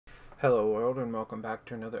Hello world, and welcome back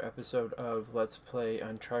to another episode of Let's Play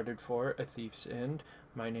Uncharted 4, A Thief's End.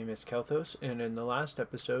 My name is Kelthos, and in the last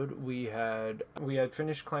episode we had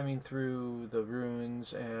finished climbing through the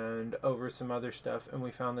ruins and over some other stuff, and we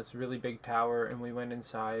found this really big tower, and we went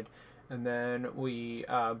inside, and then we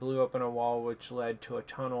blew open a wall which led to a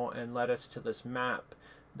tunnel and led us to this map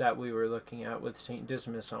that we were looking at with St.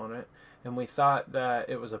 Dismas on it, and we thought that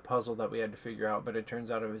it was a puzzle that we had to figure out, but it turns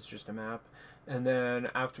out it was just a map. And then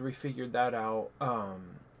after we figured that out,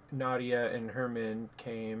 Nadia and her men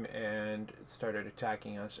came and started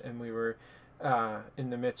attacking us, and we were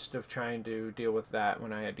in the midst of trying to deal with that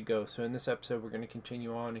when I had to go. So in this episode we're going to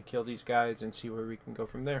continue on and kill these guys and see where we can go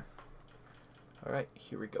from there. Alright,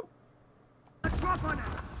 here we go.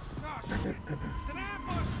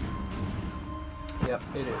 Yep,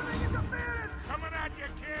 it is. Coming at you,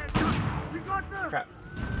 kid! Crap.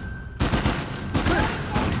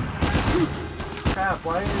 Crap,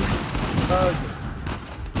 why is bug?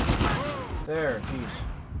 There, jeez.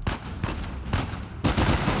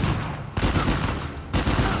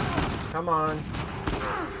 Come on.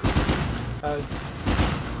 Let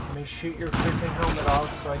me shoot your freaking helmet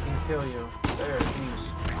off so I can kill you. There,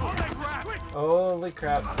 jeez. Holy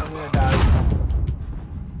crap, I'm gonna die.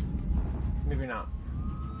 Maybe not.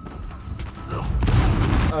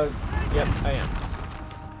 Yep, I am.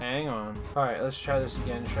 Hang on. Alright, let's try this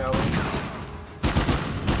again, shall we?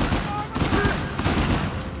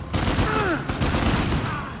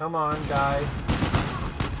 Come on, guy.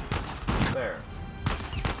 There.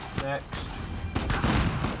 Next.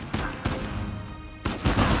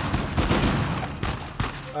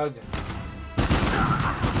 Ugh.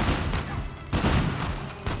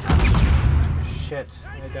 Shit,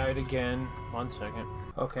 I died again. 1 second.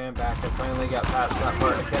 Okay, I'm back. I finally got past that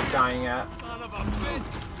part I kept dying at.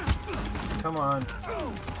 Come on.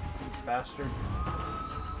 Bastard.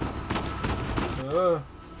 Ugh.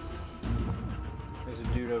 There's a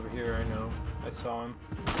dude over here, I know. I saw him.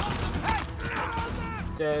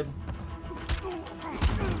 Dead.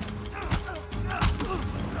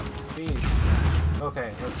 Jeez.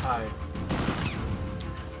 Okay, let's hide.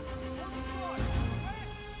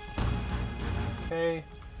 Okay.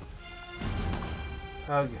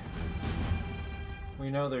 Hug. We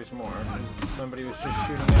know there's more. Somebody was just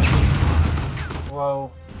shooting at me.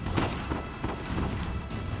 Whoa.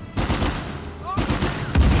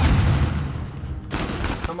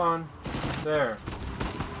 Come on. There.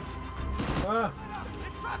 Ah.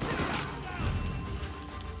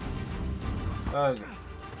 Hug.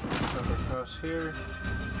 Jump across here.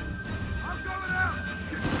 I'm coming out!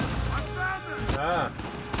 I found them! Ah.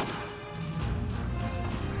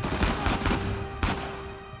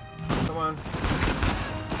 Come on.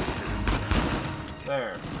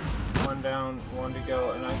 There. One down, one to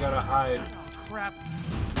go, and I gotta hide. Crap!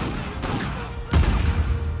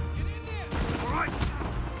 Get in there! Alright!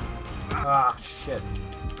 Ah, shit.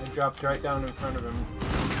 I dropped right down in front of him.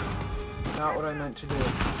 Not what I meant to do.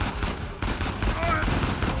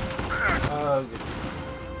 Ugh.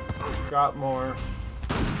 Drop more.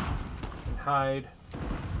 And hide.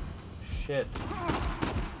 Shit.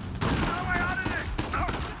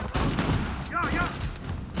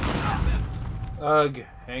 Ugh,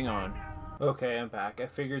 hang on. Okay, I'm back. I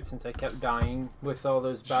figured since I kept dying with all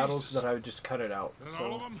those battles that I would just cut it out.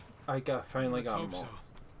 So I finally got them all.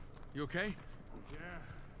 You okay? Yeah,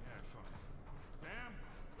 fine. Sam?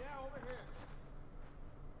 Yeah, over here.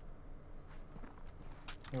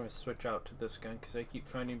 I'm gonna switch out to this gun because I keep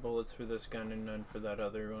finding bullets for this gun and none for that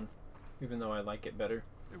other one, even though I like it better.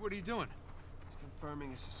 Hey, what are you doing? It's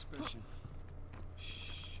confirming a suspicion.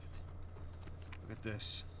 Shit. Look at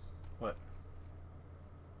this. What?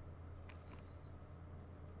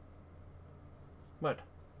 What?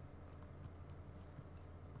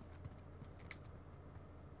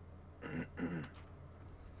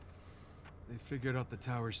 They figured out the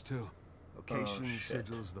towers too. Location, shit.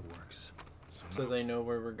 sigils, the works. So they know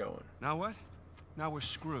where we're going. Now what? Now we're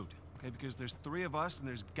screwed. Okay, because there's 3 of us and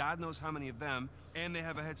there's God knows how many of them, and they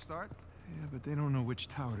have a head start? Yeah, but they don't know which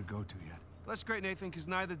tower to go to yet. That's great, Nathan, because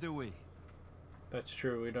neither do we. That's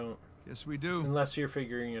true, we don't. Yes, we do. Unless you're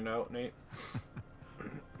figuring it out, Nate.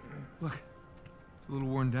 Look, it's a little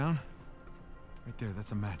worn down. Right there,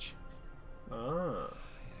 that's a match. Ah.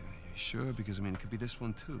 Yeah, you sure? Because, I mean, it could be this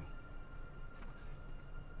one, too.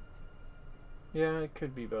 Yeah, it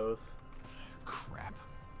could be both. Crap.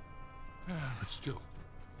 But still,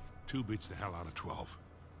 2 beats the hell out of 12.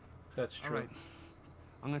 That's true. All right.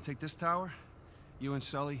 I'm gonna take this tower. You and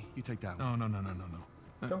Sully, you take that one.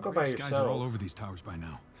 No. Don't go by These guys are yourself. all over these towers by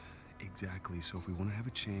now. Exactly. So if we want to have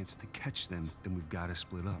a chance to catch them, then we've got to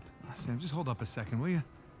split up. Sam, just hold up a second, will you?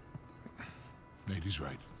 Nadia's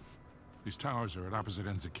right. These towers are at opposite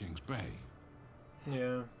ends of Kings Bay.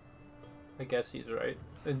 Yeah. I guess he's right.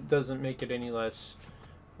 It doesn't make it any less,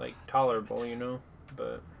 like, tolerable, you know?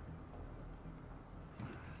 But...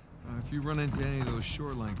 If you run into any of those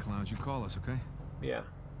shoreline clowns, you call us, okay? yeah.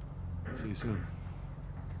 See you soon.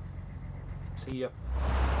 See ya.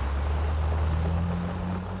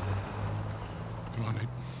 Come on, Nate.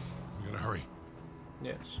 We gotta hurry.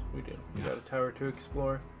 Yes, we do. We Yeah. got a tower to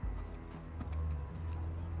explore.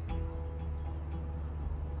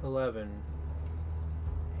 11.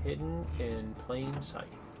 Hidden in plain sight.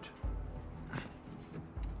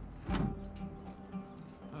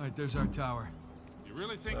 Alright, there's our tower. You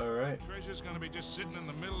really think Alright. treasure's gonna be just sitting in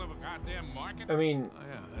the middle of a goddamn market? I mean, Oh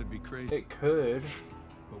yeah, that'd be crazy. it could.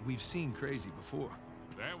 But we've seen crazy before.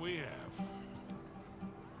 That we have.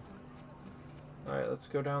 Alright, let's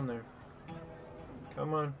go down there.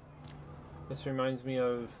 Come on. This reminds me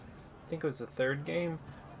of, I think it was the third game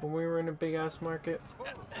when we were in a big ass market.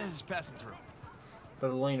 It's passing through.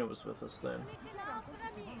 But Elena was with us then.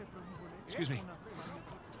 Excuse me.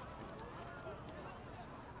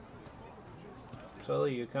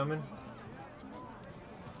 Sully, you coming?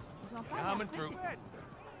 Coming through.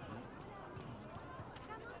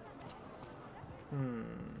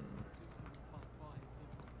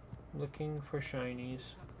 Looking for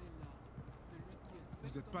shinies.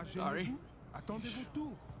 Vous êtes pas gêné, Sorry. vous? Attendez votre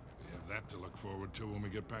tour. We have that to look forward to when we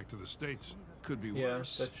get back to the States. Could be Yeah,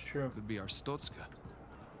 worse. that's true. Could be our Stotska.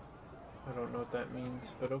 I don't know what that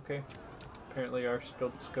means, but okay. Apparently our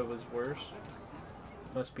Stoltzka was worse.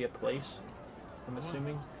 Must be a place, I'm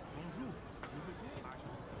assuming. Bonjour.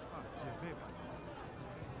 Je vais.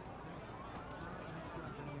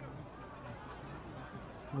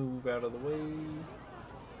 Move out of the way.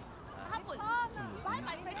 Buy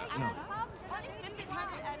my friend only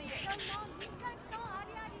 1,500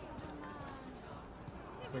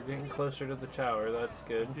 We're getting closer to the tower, that's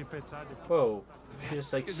good. Qui fait ça depuis- Whoa, she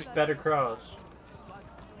just like sped across.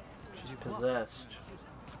 She's possessed.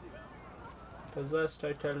 Possessed,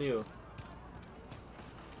 I tell you.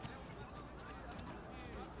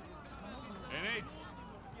 Hey, Nate.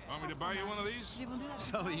 Want me to buy you one of these?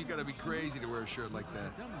 Sully, you gotta be crazy to wear a shirt like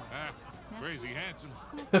that. Ah, crazy handsome.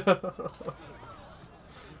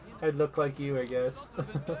 I'd look like you, I guess.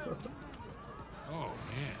 Oh,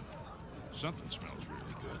 man. Something smells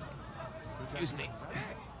really good. Excuse me.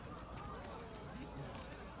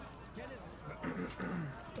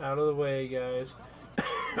 Out of the way, guys.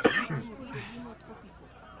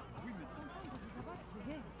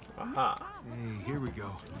 Aha. Hey, here we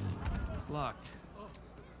go. Locked.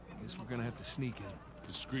 Guess we're gonna have to sneak in.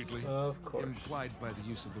 Discreetly. Of course. Implied by the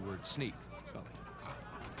use of the word sneak. Sully.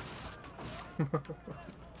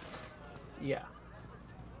 Yeah.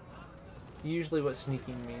 It's usually what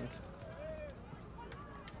sneaking means.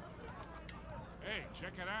 Hey,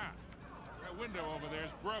 check it out. That window over there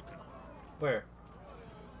is broken. Where?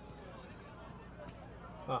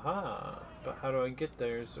 Aha. But how do I get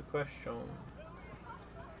there is the question.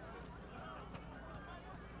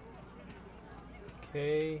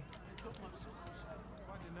 Okay.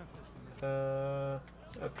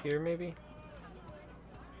 Up here maybe?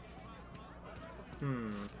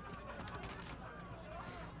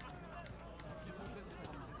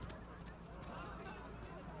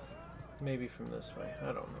 Maybe from this way. I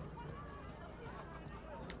don't know.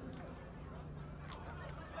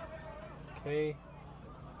 Okay.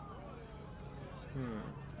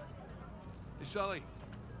 Hey, Sully.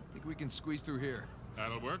 Think we can squeeze through here.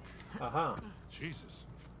 That'll work. Aha. Jesus.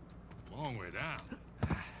 Long way down.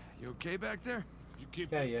 You okay back there? You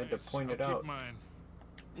keep Yeah, your you had to pace. point I'll it out. Keep mine.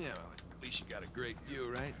 Yeah, well, at least you got a great view,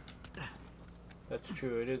 right? That's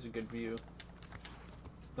true, it is a good view.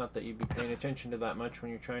 Not that you'd be paying attention to that much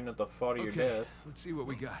when you're trying not to fall to your Okay, death. let's see what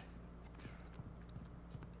we got.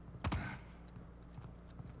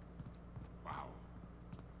 Wow.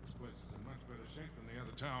 This place is in much better shape than the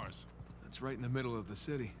other towers. It's right in the middle of the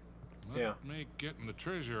city. Might Yeah. make getting the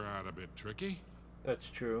treasure out a bit tricky. That's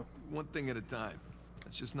true. One thing at a time.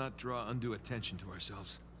 Let's just not draw undue attention to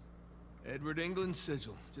ourselves. Edward England's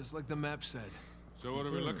sigil, just like the map said. So what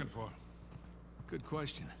are we looking for? Good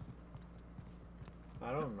question.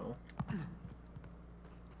 I don't know.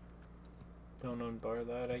 Don't unbar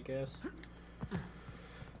that, I guess.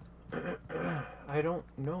 I don't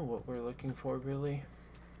know what we're looking for, really.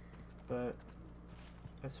 But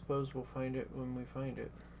I suppose we'll find it when we find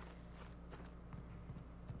it.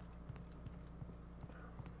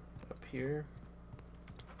 Up here.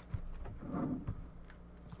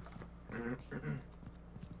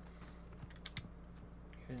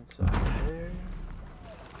 Get inside there.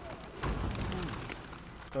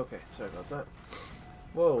 Okay, sorry about that.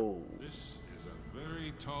 Whoa. This is a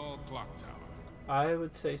very tall clock tower. I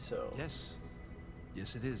would say so. Yes.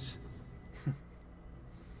 Yes, it is.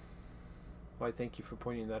 Why, thank you for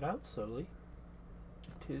pointing that out slowly.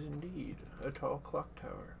 It is indeed a tall clock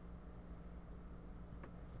tower.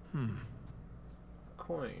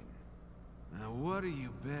 Coin. Now, what do you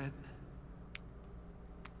bet?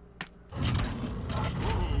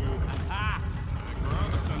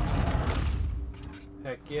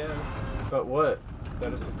 Heck yeah. But what?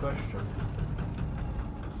 That is the question.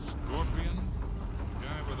 Scorpion?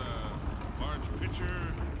 Guy with a large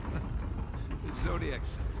pitcher? Zodiac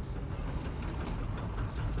symbols.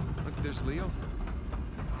 Look, there's Leo.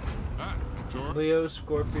 Ah, Taurus. Leo,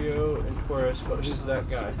 Scorpio, and Taurus, but who's that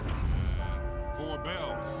guy? 4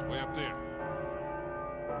 bells way up there.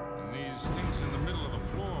 And these things in the middle of the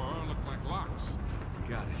floor look like locks.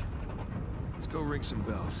 Got it. Let's go ring some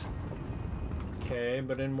bells. Okay,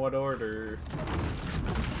 but in what order?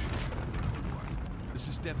 This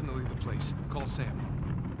is definitely the place. Call Sam.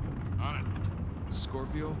 On it.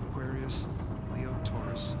 Scorpio, Aquarius, Leo,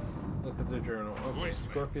 Taurus. Look at the journal. Okay, Voicemail.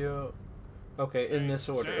 Scorpio. Okay, in this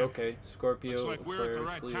order. Sam. Okay, Scorpio, Looks like we're at the Aquarius,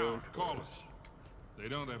 right Leo, tower. Call us. They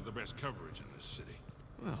don't have the best coverage in this city.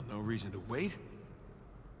 Well, no reason to wait.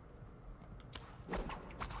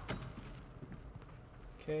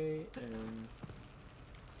 Okay, and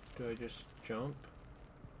do I just jump?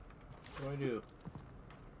 What do I do?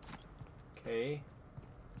 Okay.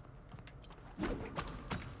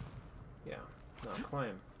 Yeah, not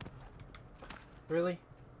climb. Really?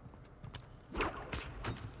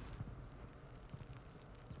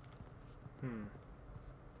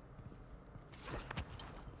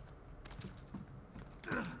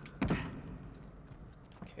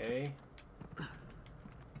 Okay.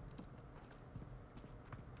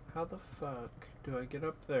 How the fuck do I get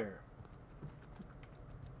up there?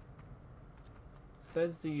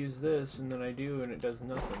 Says to use this, and then I do, and it does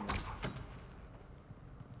nothing.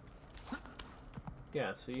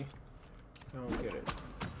 Yeah, see? I don't get it.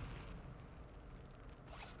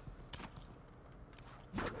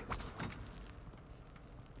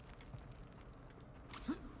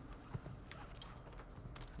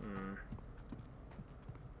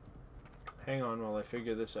 Hang on while I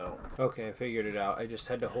figure this out. Okay, I figured it out. I just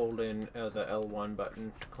had to hold in the L1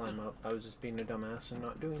 button to climb up. I was just being a dumbass and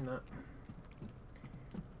not doing that.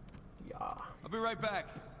 Yeah. I'll be right back.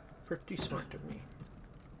 Pretty smart of me.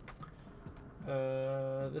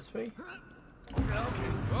 This way? Okay.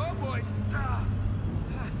 Oh boy.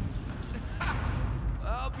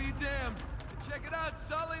 I'll be damned. Check it out,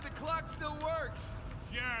 Sully. The clock still works.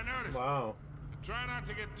 Yeah, I noticed. Wow. Try not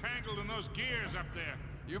to get tangled in those gears up there.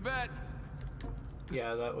 You bet.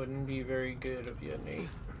 Yeah, that wouldn't be very good of you, Nate.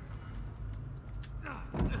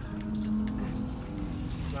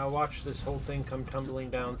 Now watch this whole thing come tumbling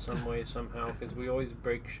down some way, somehow, because we always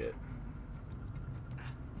break shit.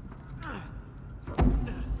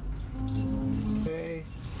 Okay.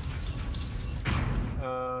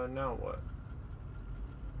 Now what?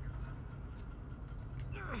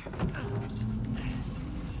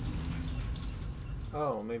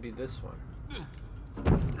 Oh, maybe this one.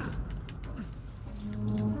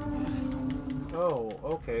 Oh,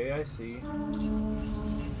 okay, I see.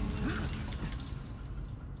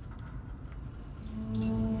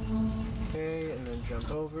 Okay, and then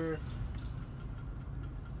jump over.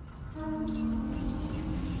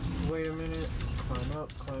 Wait a minute. Climb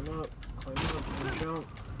up, climb up, climb up, and jump.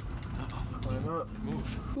 Climb up. Move.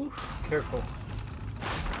 Whew, careful.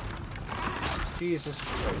 Jesus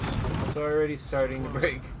Christ. It's already starting to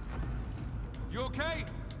break. You okay?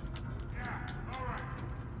 Yeah, all right.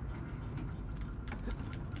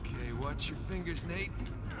 Okay, watch your fingers, Nate.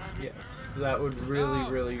 Yes, that would really, Oh,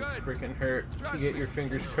 really good. freaking hurt to Trust get me. your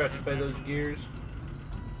fingers crushed by those gears.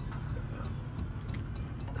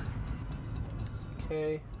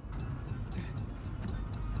 Okay.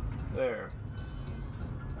 There.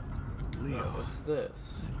 Leo. Now, what's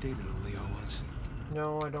this? I dated a Leo once.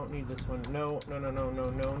 No, I don't need this one. No, no, no, no, no,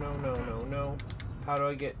 no, no, no, no, no. How do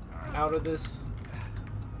I get out of this?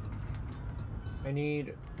 I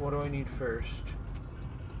need... What do I need first?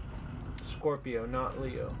 Scorpio, not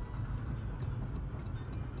Leo.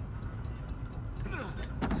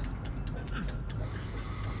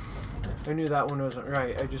 I knew that one wasn't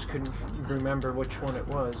right. I just couldn't remember which one it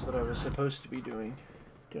was that I was supposed to be doing.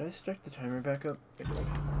 Did I start the timer back up? I did.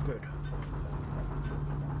 Good.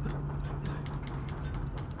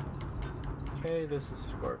 Okay, this is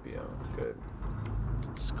Scorpio. Good.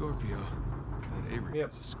 Scorpio. That Avery Yep.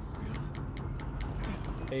 was a Scorpio.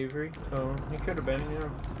 Avery? Oh, he could have been, yeah.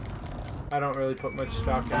 I don't really put much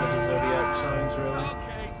stock into the zodiac signs, really.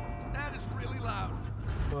 Okay,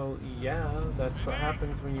 Well, yeah, that's what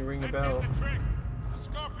happens when you ring a bell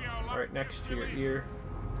right next to your ear.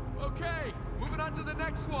 Okay, moving on to the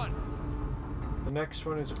next one. The next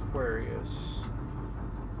one is Aquarius.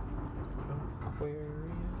 Aquarius.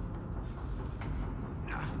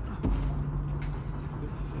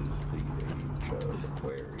 This is the age of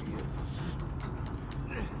Aquarius.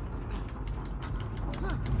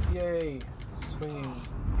 Yay! Swinging.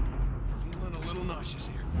 Feeling a little nauseous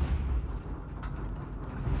here.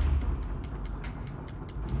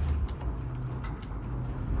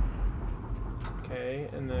 Okay,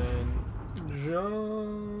 and then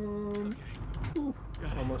jump. Ooh,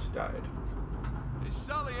 almost died. Hey,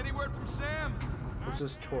 Sully, any word from Sam? This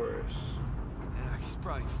is Taurus. Yeah, he's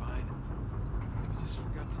probably fine. He just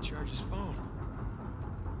forgot to charge his phone.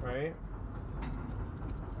 Right?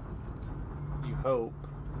 You hope.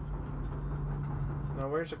 Now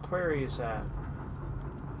where's Aquarius at?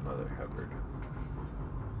 Mother Hubbard.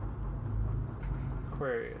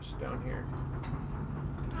 Aquarius, down here.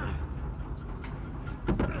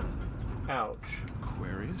 Ouch.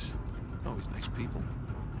 Aquarius? Always nice people.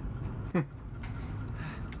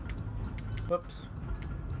 Whoops.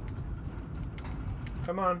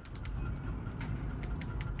 Come on.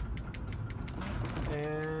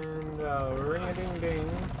 And ring-a-ding-ding.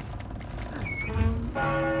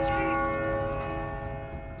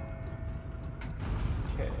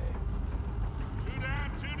 Okay. 2 down,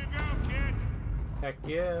 2 to go, kid. Heck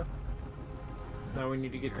yeah. Now we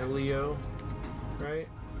need to get to Leo. Right?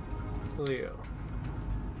 Leo.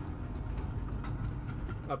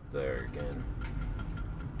 Up there again.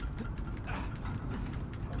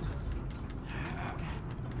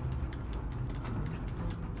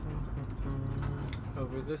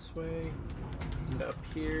 Over this way. And up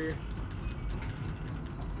here.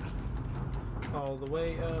 All the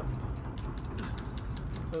way up.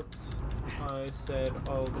 Oops. I said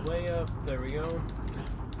all the way up. There we go.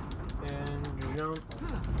 And jump.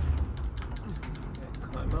 And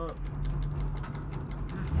climb up.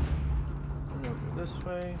 And over this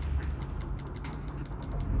way.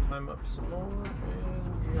 Climb up some more.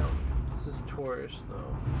 And jump. This is Taurus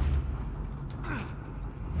though.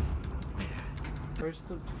 Where's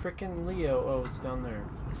the frickin' Leo? Oh, it's down there.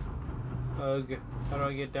 Ugh. How do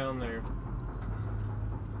I get down there?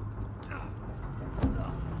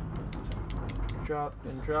 Drop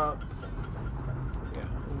and drop. Yeah,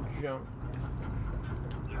 and jump.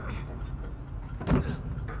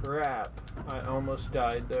 Crap. I almost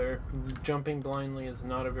died there. Jumping blindly is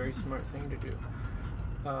not a very smart thing to do.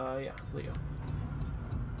 Yeah, Leo.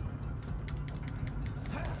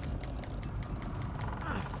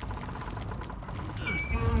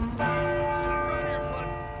 Right here,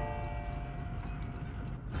 plugs.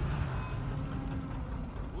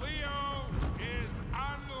 Leo is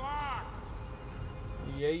unlocked.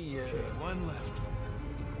 Yeah. Okay, one left.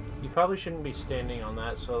 You probably shouldn't be standing on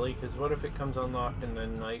that, Sully, because what if it comes unlocked and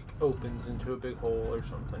then, like, opens into a big hole or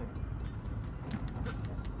something?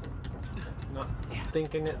 Not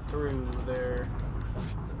thinking it through there.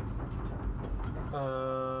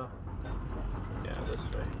 Yeah, this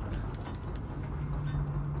way.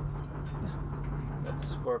 That's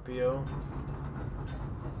Scorpio.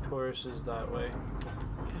 Taurus is that way.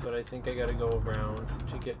 But I think I gotta go around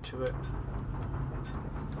to get to it.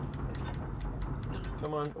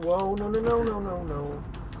 Come on. Whoa, no.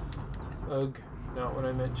 Ugh, not what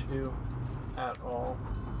I meant to do at all.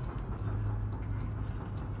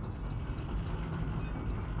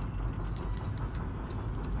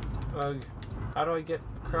 Ugh, how do I get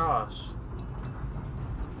across?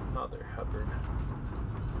 Mother Hubbard.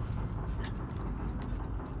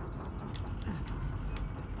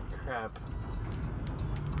 Crap.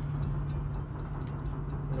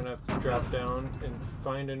 I'm gonna have to drop down and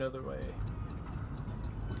find another way.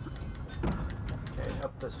 Okay,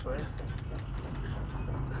 up this way.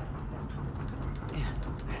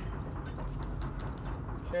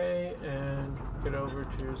 Okay, and get over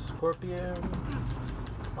to Scorpio.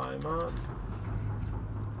 Climb up.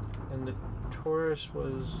 And the Taurus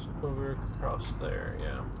was over across there,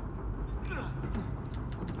 yeah.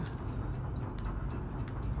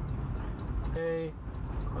 Okay,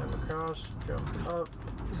 climb across, jump up,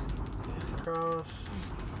 across,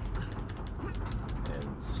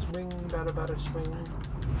 and swing, bada swing.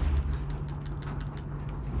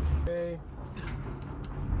 Okay,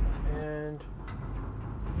 and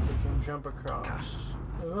we can jump across.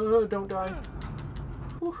 Oh, don't die.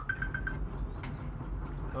 Whew.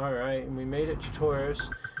 Alright, and we made it to Taurus,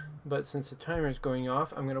 but since the timer is going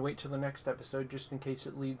off, I'm going to wait till the next episode just in case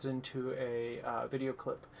it leads into a video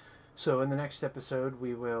clip. So in the next episode,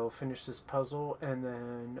 we will finish this puzzle and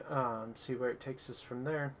then see where it takes us from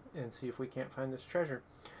there and see if we can't find this treasure.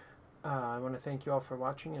 I want to thank you all for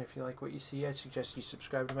watching, and if you like what you see, I suggest you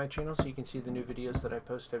subscribe to my channel so you can see the new videos that I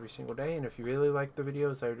post every single day. And if you really like the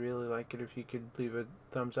videos, I would really like it if you could leave a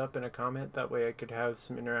thumbs up and a comment. That way I could have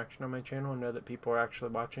some interaction on my channel and know that people are actually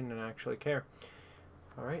watching and actually care.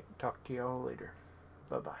 Alright, talk to you all later.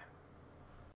 Bye-bye.